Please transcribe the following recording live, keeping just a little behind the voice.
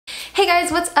Hey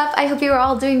guys, what's up? I hope you are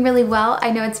all doing really well.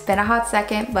 I know it's been a hot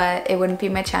second, but it wouldn't be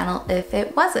my channel if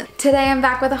it wasn't. Today I'm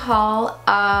back with a haul.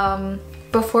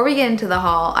 Before we get into the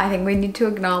haul, I think we need to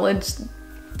acknowledge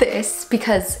this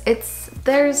because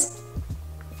there's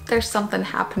something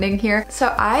happening here.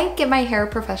 So I get my hair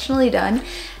professionally done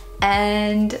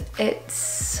and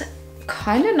it's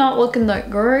kind of not looking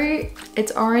that great.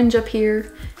 It's orange up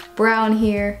here, brown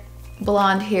here,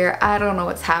 blonde here. I don't know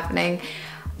what's happening.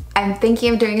 I'm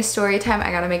thinking of doing a story time.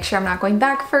 I gotta make sure I'm not going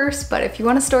back first, but if you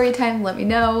want a story time, let me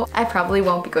know. I probably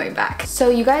won't be going back. So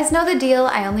you guys know the deal.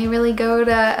 I only really go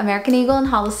to American Eagle and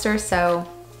Hollister, so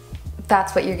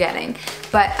that's what you're getting.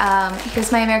 But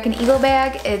here's my American Eagle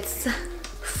bag. It's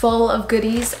full of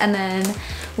goodies, and then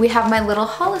we have my little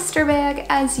Hollister bag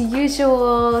as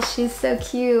usual. She's so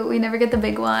cute. We never get the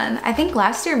big one. I think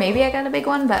last year maybe I got a big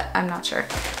one, but I'm not sure.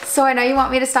 So I know you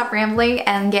want me to stop rambling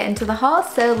and get into the haul,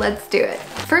 so let's do it.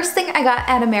 First thing I got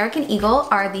at American Eagle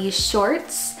are these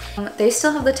shorts. They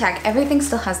still have the tag. Everything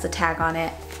still has the tag on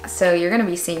it, so you're gonna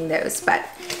be seeing those, but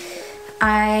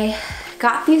I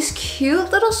got these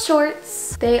cute little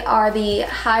shorts. They are the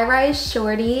high-rise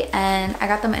shorty, and I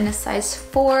got them in a size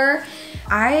 4.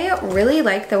 I really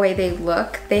like the way they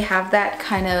look. They have that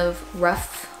kind of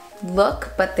rough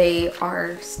look, but they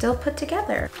are still put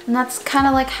together. And that's kind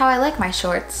of like how I like my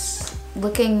shorts.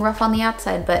 Looking rough on the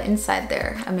outside, but inside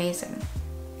they're amazing.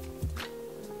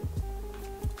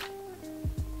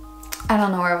 I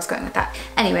don't know where I was going with that.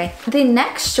 Anyway, the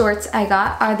next shorts I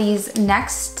got are these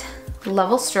Next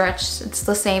Level Stretch. It's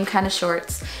the same kind of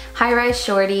shorts. High-rise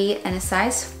shorty and a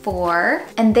size 4.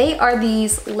 And they are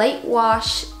these light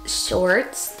wash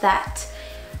shorts that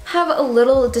have a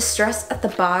little distress at the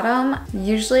bottom.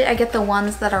 Usually I get the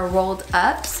ones that are rolled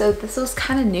up, so this was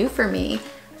kind of new for me,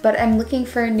 but I'm looking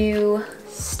for a new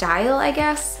style, I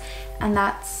guess, and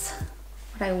that's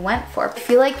what I went for. I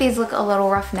feel like these look a little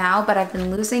rough now, but I've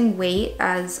been losing weight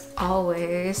as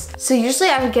always. So usually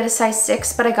I would get a size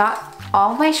 6, but I got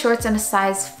all my shorts in a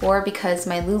size 4 because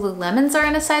my Lululemons are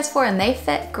in a size 4 and they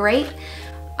fit great.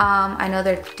 I know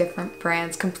they're different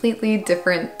brands, completely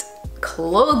different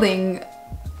clothing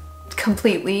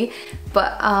completely,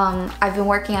 but I've been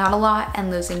working out a lot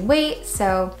and losing weight,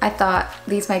 so I thought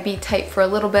these might be tight for a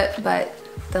little bit, but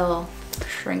they'll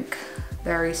shrink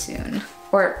very soon,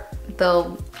 or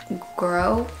they'll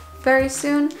grow very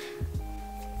soon.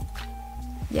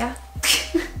 Yeah.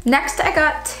 Next I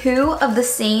got 2 of the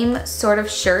same sort of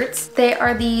shirts. They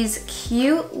are these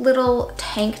cute little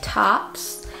tank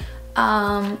tops.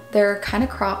 They're kind of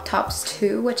crop tops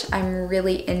too, which I'm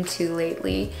really into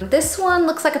lately. This one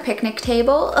looks like a picnic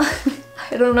table.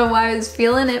 I don't know why I was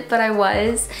feeling it, but I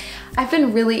was. I've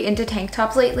been really into tank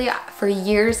tops lately. For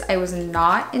years I was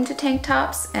not into tank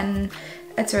tops, and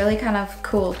it's really kind of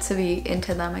cool to be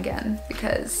into them again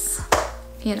because,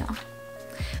 you know.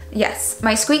 Yes,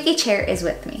 my squeaky chair is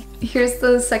with me. Here's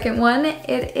the second one.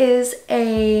 It is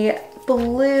a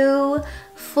blue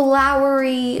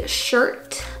flowery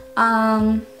shirt.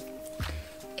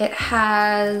 It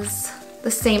has the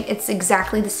same, it's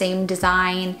exactly the same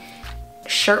design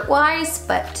shirt-wise,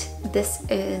 but this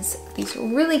is these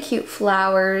really cute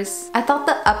flowers. I thought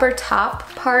the upper top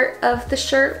part of the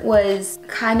shirt was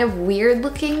kind of weird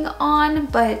looking on,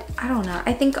 but I don't know.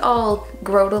 I think I'll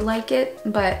grow to like it,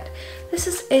 but this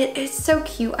is it. It's so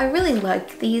cute. I really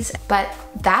like these, but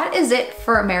that is it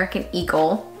for American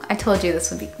Eagle. I told you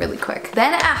this would be really quick.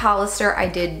 Then at Hollister,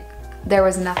 there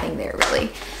was nothing there really.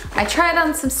 I tried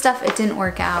on some stuff, it didn't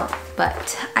work out,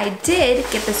 but I did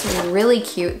get this really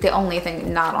cute, the only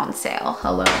thing not on sale,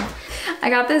 hello. I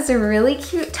got this really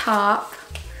cute top.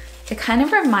 It kind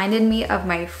of reminded me of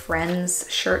my friend's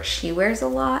shirt she wears a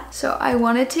lot, so I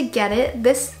wanted to get it.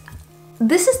 This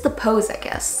is the pose, I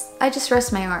guess. I just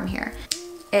rest my arm here.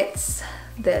 It's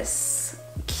this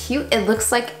cute, it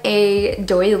looks like a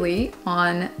doily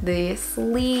on the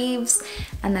sleeves,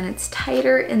 and then it's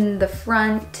tighter in the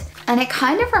front. And it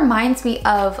kind of reminds me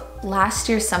of last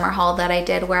year's summer haul that I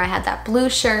did where I had that blue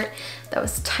shirt that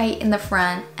was tight in the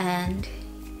front and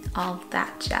all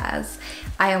that jazz.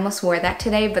 I almost wore that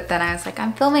today, but then I was like,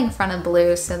 I'm filming in front of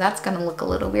blue, so that's gonna look a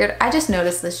little weird. I just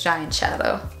noticed this giant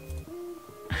shadow.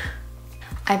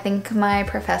 I think my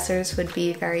professors would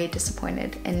be very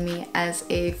disappointed in me as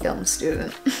a film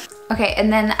student. Okay,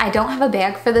 and then I don't have a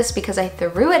bag for this because I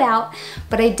threw it out,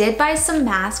 but I did buy some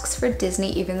masks for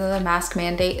Disney even though the mask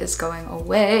mandate is going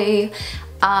away.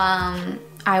 I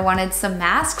wanted some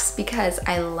masks because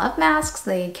I love masks.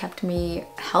 They kept me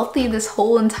healthy this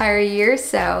whole entire year,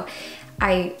 so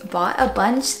I bought a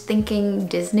bunch thinking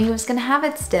Disney was gonna have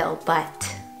it still,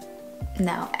 but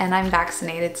no. And I'm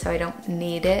vaccinated, so I don't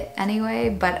need it anyway,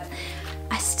 but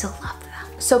I still love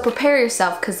them. So prepare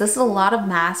yourself, because this is a lot of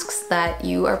masks that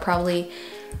you are probably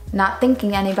not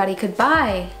thinking anybody could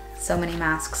buy so many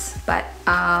masks. But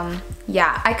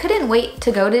yeah, I couldn't wait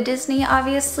to go to Disney,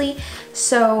 obviously,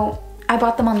 so I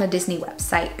bought them on the Disney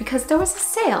website because there was a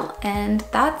sale, and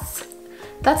that's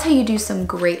how you do some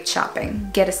great shopping.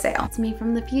 Get a sale. It's me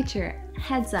from the future.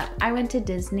 Heads up, I went to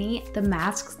Disney. The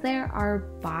masks there are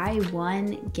buy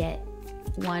one, get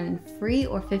one free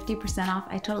or 50% off.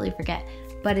 I totally forget,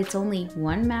 but it's only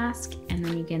one mask and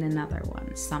then you get another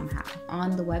one somehow.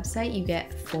 On the website, you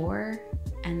get 4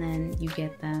 and then you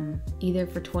get them either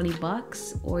for 20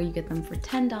 bucks or you get them for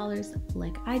 $10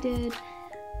 like I did.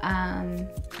 And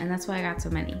that's why I got so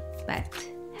many. But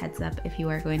heads up, if you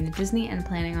are going to Disney and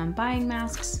planning on buying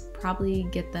masks, probably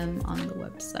get them on the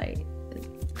website.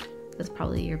 That's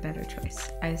probably your better choice.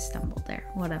 I stumbled there,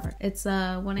 whatever. It's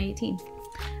 118.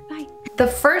 Bye. The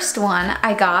first one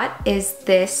I got is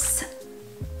this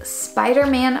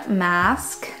Spider-Man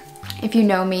mask. If you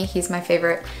know me, he's my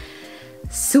favorite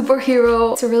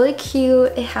superhero. It's really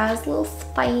cute. It has little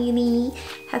Spidey,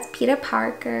 has Peter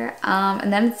Parker,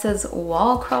 and then it says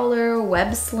wall crawler,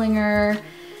 web slinger,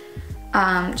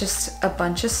 just a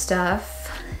bunch of stuff.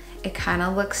 It kind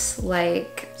of looks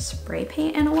like spray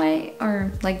paint in a way,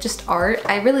 or like just art.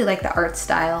 I really like the art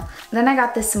style. Then I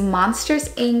got this Monsters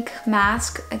Inc.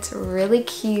 mask. It's really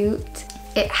cute.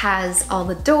 It has all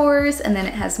the doors, and then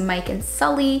it has Mike and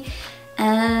Sully,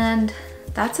 and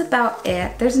that's about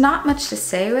it. There's not much to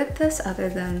say with this other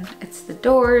than it's the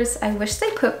doors. I wish they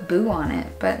put Boo on it,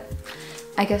 but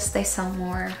I guess they sell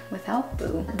more without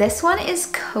Boo. This one is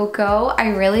Coco.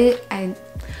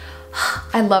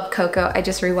 I love Coco. I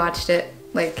just rewatched it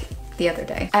like the other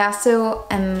day. I also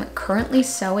am currently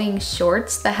sewing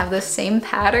shorts that have the same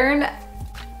pattern,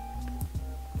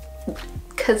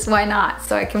 because why not?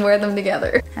 So I can wear them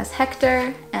together. It has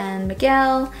Hector and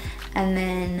Miguel, and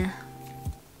then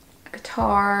a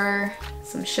guitar,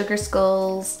 some sugar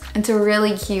skulls. It's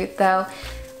really cute though.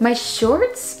 My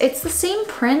shorts, it's the same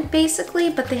print basically,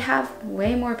 but they have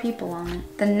way more people on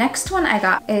it. The next one I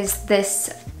got is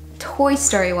this Toy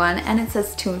Story one, and it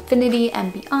says To Infinity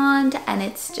and Beyond, and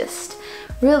it's just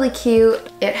really cute.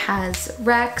 It has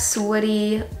Rex,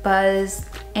 Woody, Buzz,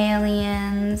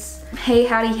 aliens, Hey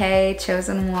Howdy Hey,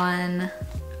 Chosen One.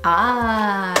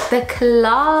 Ah, the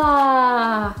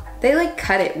claw. They like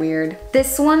cut it weird.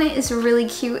 This one is really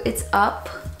cute. It's up.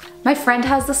 My friend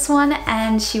has this one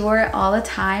and she wore it all the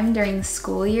time during the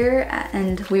school year,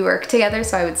 and we work together,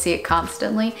 so I would see it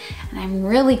constantly. And I'm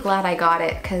really glad I got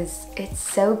it because it's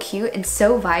so cute and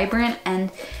so vibrant,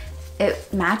 and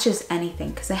it matches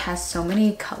anything because it has so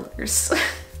many colors.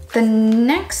 The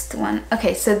next one,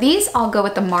 okay, so these all go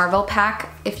with the Marvel pack.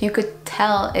 If you could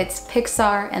tell, it's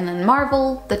Pixar and then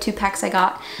Marvel, the 2 packs I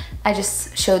got. I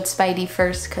just showed Spidey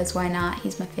first because why not?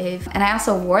 He's my fave. And I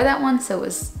also wore that one, so it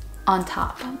was on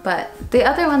top. But the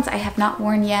other ones I have not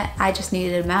worn yet. I just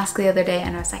needed a mask the other day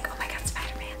and I was like, oh my god,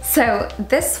 Spider-Man. So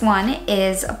this one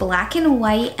is black and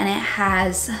white, and it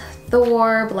has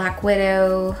Thor, Black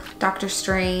Widow, Doctor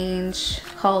Strange,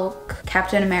 Hulk,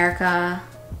 Captain America.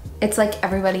 It's like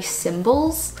everybody's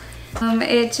symbols.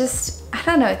 It just, I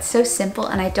don't know, it's so simple,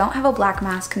 and I don't have a black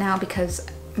mask now because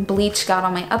bleach got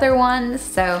on my other ones,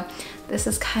 so this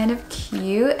is kind of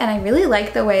cute, and I really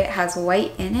like the way it has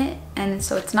white in it, and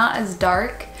so it's not as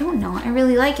dark. I don't know, I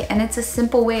really like it, and it's a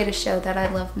simple way to show that I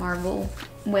love Marvel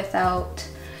without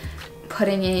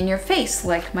putting it in your face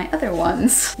like my other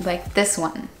ones, like this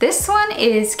one. This one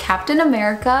is Captain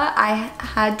America. I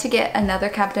had to get another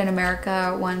Captain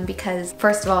America one because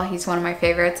first of all, he's one of my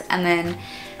favorites, and then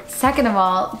second of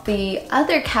all, the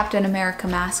other Captain America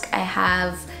mask I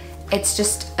have, it's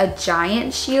just a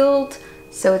giant shield.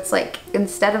 So it's like,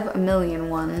 instead of a million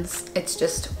ones, it's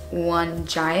just one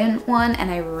giant one, and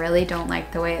I really don't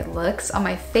like the way it looks on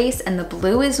my face, and the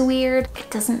blue is weird. It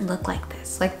doesn't look like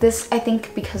this. Like this, I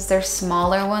think because they're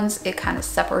smaller ones, it kind of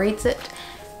separates it.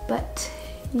 But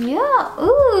yeah,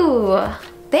 ooh.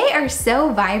 They are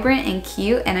so vibrant and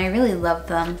cute, and I really love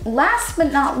them. Last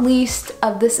but not least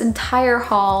of this entire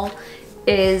haul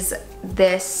is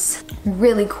this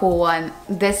really cool one.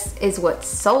 This is what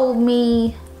sold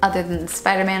me, other than the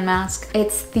Spider-Man mask.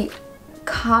 It's the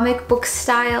comic book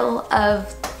style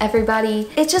of everybody.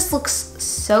 It just looks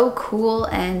so cool,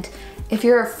 and if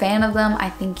you're a fan of them, I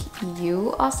think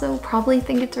you also probably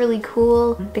think it's really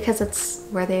cool because it's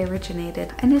where they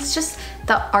originated. And it's just,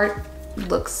 the art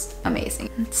looks amazing.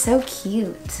 It's so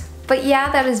cute. But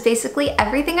yeah, that is basically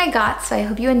everything I got, so I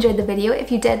hope you enjoyed the video.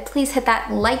 If you did, please hit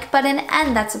that like button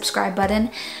and that subscribe button.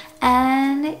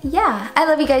 And yeah, I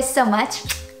love you guys so much,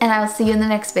 and I will see you in the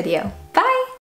next video.